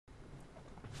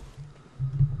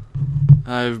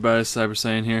Hi everybody, Cyber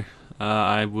Saiyan here.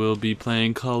 I will be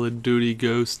playing Call of Duty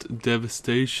Ghost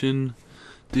Devastation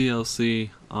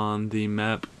DLC on the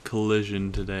map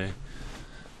Collision today.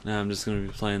 Now I'm just going to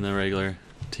be playing the regular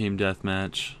team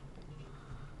deathmatch.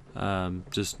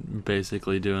 Just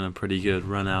basically doing a pretty good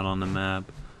run out on the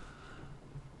map.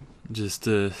 Just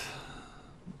to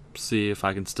see if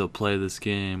I can still play this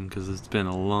game, because it's been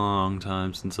a long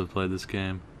time since I've played this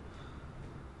game.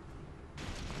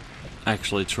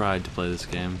 Actually tried to play this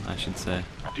game, I should say.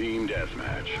 Team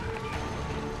deathmatch.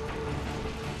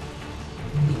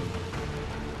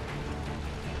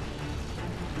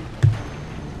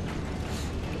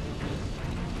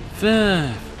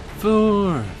 Five,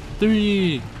 four,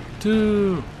 three,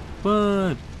 two,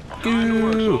 one,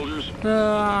 go!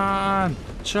 Run!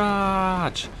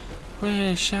 Charge!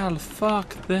 We shall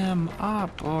fuck them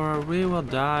up, or we will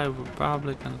die. We're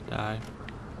probably gonna die.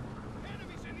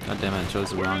 God damn it, I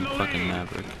chose the wrong fucking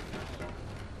Maverick.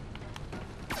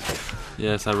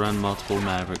 Yes, I run multiple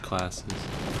Maverick classes.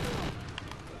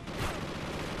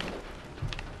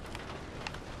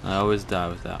 I always die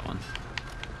with that one.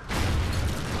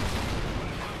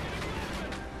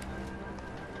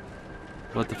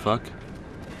 What the fuck?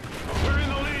 We're in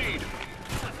the lead.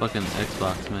 Fucking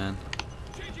Xbox, man.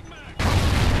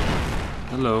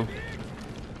 Hello.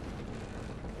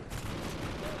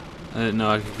 I didn't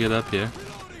know I could get up here.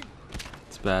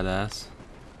 It's badass.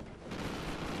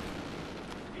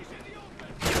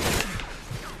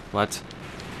 What?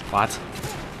 What?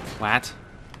 What?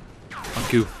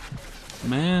 Fuck you.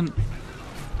 Man,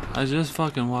 I just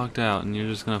fucking walked out and you're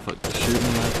just gonna shoot me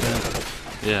like that?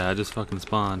 Yeah, I just fucking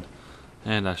spawned.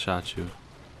 And I shot you.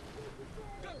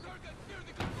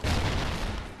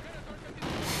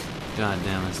 God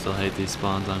damn, I still hate these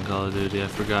spawns on Call of Duty. I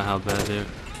forgot how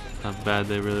bad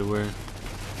they really were.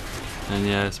 And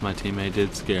yes, my teammate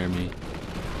did scare me.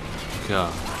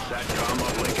 God.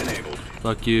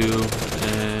 Fuck you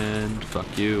and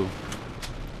fuck you.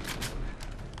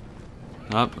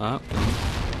 Up.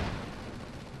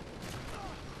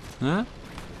 Huh?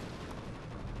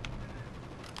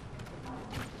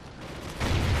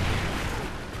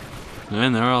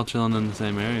 Man, they're all chilling in the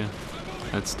same area.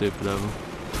 That's stupid of them.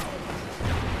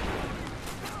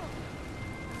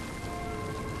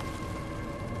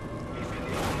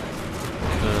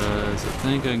 I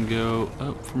think I can go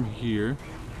up from here.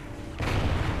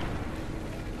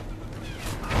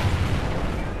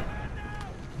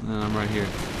 And then I'm right here.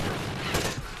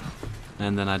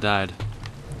 And then I died.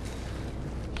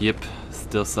 Yep,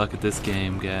 still suck at this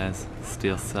game, guys.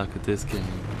 Still suck at this game.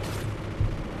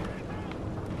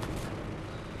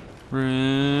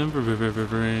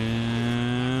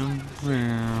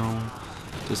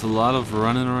 Just a lot of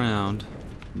running around,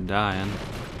 dying.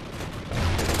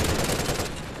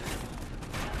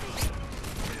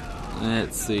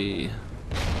 Let's see.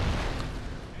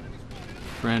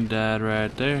 Friend died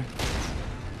right there.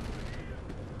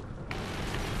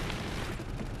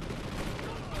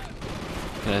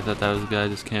 Okay, I thought that was a guy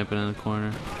just camping in the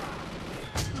corner.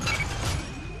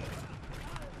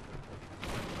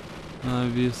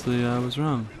 Obviously, I was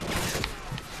wrong.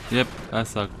 Yep, I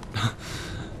suck.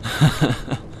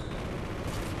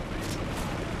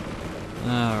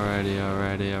 Alrighty,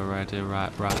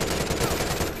 right.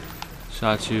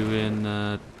 Shot you in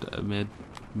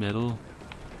middle.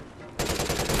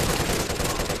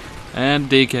 And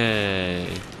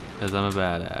DK, because I'm a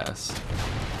badass.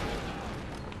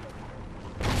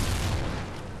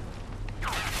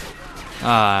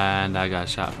 And I got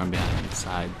shot from behind the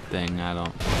side thing. I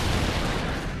don't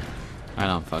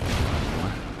fucking know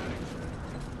anymore.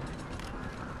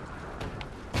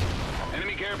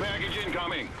 Enemy care package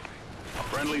incoming.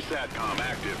 Friendly SATCOM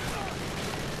active.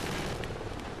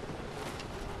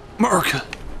 America.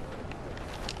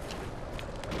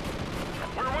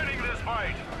 We're winning this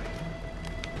fight.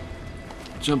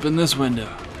 Jump in this window.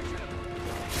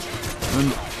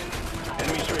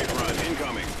 Enemy strafe run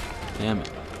incoming. Damn it.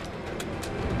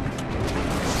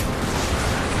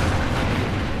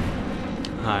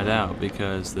 Hide out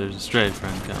because there's a strafe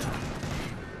friend coming.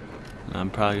 And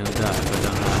I'm probably gonna die if I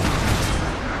don't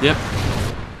hide. Yep.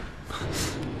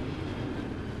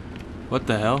 What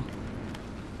the hell?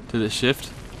 Did it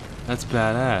shift? That's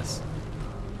badass.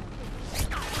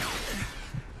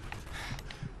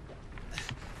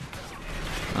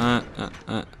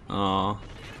 Aw.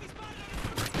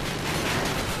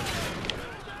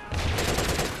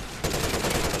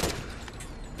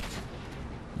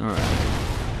 Alright.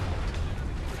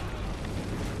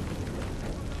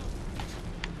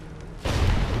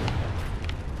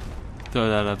 Throw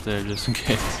that up there just in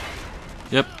case.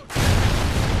 Yep.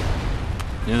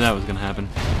 Knew that was gonna happen.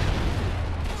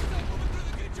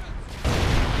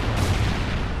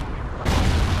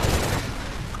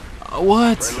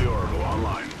 What? Friendly orbital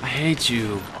online. I hate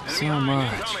you so Enemy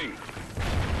much. incoming.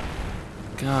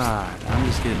 God, I'm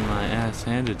just getting my ass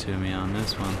handed to me on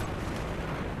this one.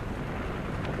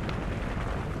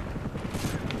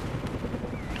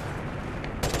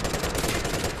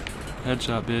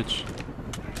 Headshot, bitch.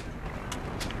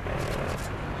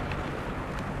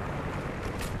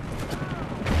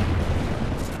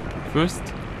 First,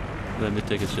 let me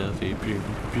take a selfie. Beep,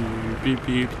 beep, beep,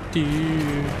 beep,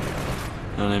 beep.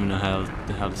 I don't even know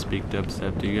how to speak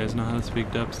dubstep. Do you guys know how to speak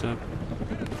dubstep?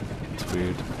 It's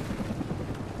weird.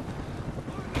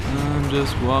 I'm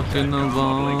just walking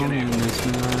along in this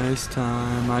nice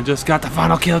time. I just got the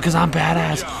final kill because I'm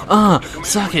badass.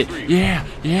 Suck it. Yeah,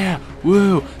 yeah,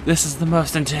 woo. This is the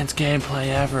most intense gameplay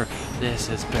ever. This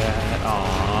is bad.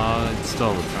 Aw, it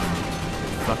stole it from me.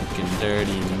 Fucking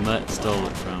dirty mutt stole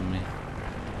it from me.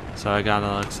 So I got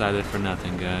all excited for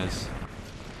nothing, guys.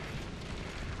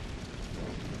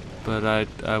 But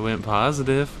I went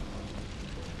positive.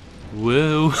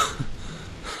 Woo.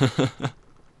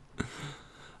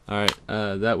 Alright,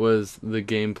 that was the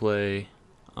gameplay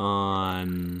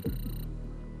on...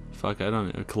 Fuck, I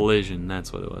don't know. Collision,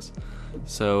 that's what it was.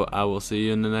 So, I will see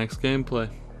you in the next gameplay.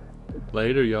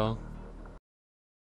 Later, y'all.